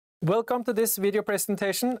Welcome to this video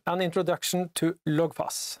presentation and introduction to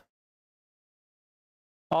LOGFAS.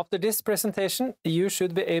 After this presentation, you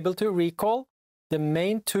should be able to recall the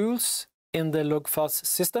main tools in the LOGFAS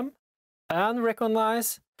system and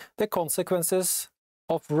recognize the consequences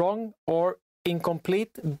of wrong or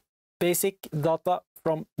incomplete basic data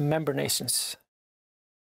from member nations.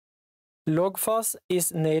 LOGFAS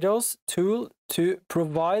is NATO's tool to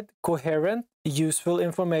provide coherent, useful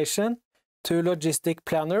information to logistic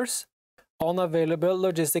planners on available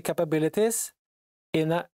logistic capabilities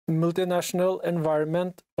in a multinational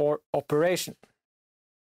environment or operation.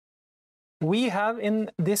 We have in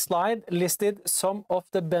this slide listed some of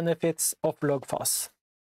the benefits of LOGFAS.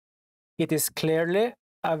 It is clearly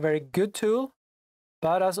a very good tool,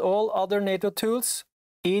 but as all other NATO tools,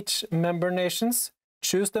 each member nations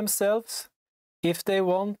choose themselves if they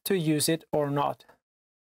want to use it or not.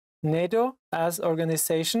 NATO as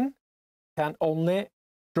organization can only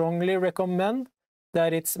strongly recommend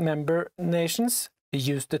that its member nations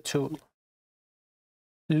use the tool.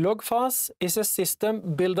 LOGFAS is a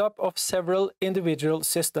system built up of several individual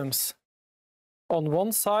systems. On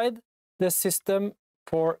one side, the system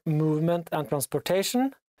for movement and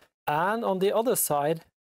transportation, and on the other side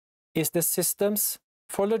is the systems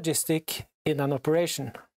for logistic in an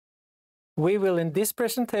operation. We will in this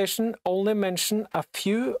presentation only mention a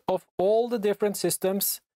few of all the different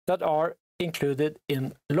systems that are included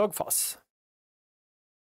in LOGFAS.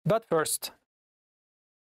 But first,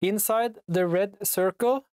 inside the red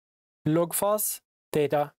circle, LOGFAS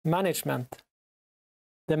data management.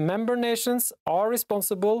 The member nations are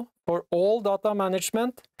responsible for all data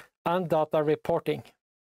management and data reporting.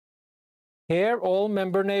 Here, all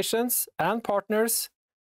member nations and partners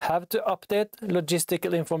have to update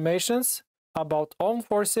logistical information about armed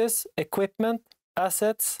forces, equipment,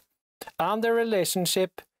 assets, and their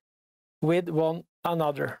relationship with one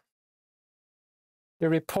another. The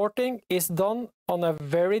reporting is done on a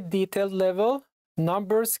very detailed level: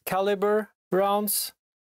 numbers, caliber, rounds,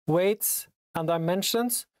 weights, and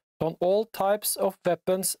dimensions on all types of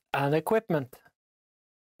weapons and equipment.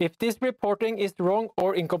 If this reporting is wrong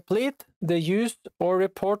or incomplete, the use or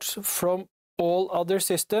reports from all other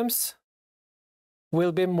systems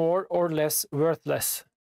will be more or less worthless.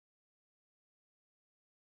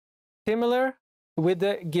 Similar with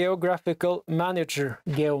the Geographical Manager,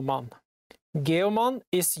 GeoMan. GeoMan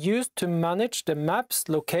is used to manage the maps,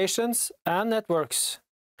 locations, and networks.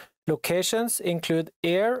 Locations include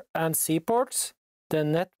air and seaports. The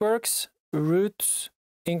networks, routes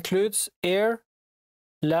includes air,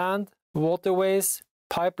 land, waterways,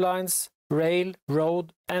 pipelines, rail,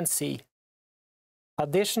 road, and sea.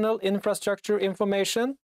 Additional infrastructure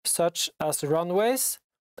information, such as runways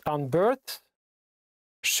and berths,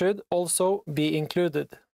 should also be included.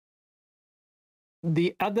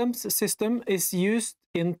 The ADAMS system is used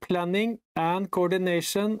in planning and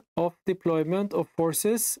coordination of deployment of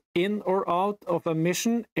forces in or out of a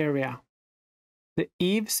mission area. The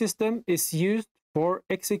EVE system is used for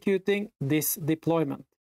executing this deployment.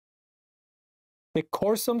 The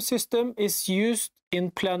CORSOM system is used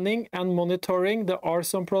in planning and monitoring the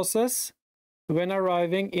RSOM process when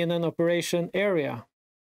arriving in an operation area.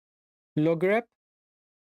 LOGREP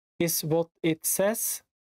is what it says,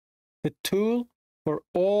 the tool for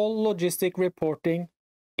all logistic reporting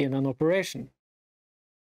in an operation.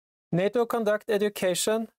 NATO conduct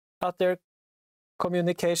education at their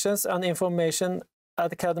Communications and Information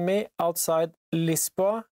Academy outside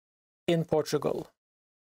Lisboa in Portugal.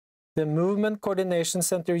 The Movement Coordination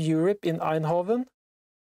Centre Europe in Eindhoven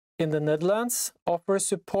in the Netherlands offers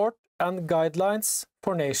support and guidelines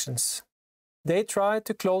for nations. They try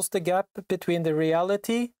to close the gap between the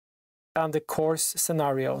reality and the course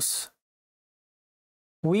scenarios.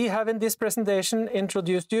 We have in this presentation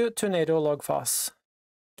introduced you to NATO LOGFAS.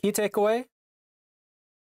 Key takeaway: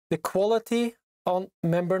 the quality on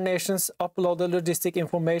member nations' uploaded logistic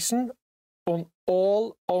information on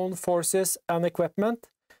all owned forces and equipment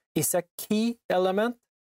is a key element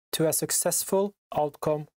to a successful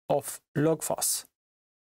outcome of LOGFAS.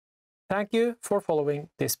 Thank you for following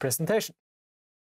this presentation.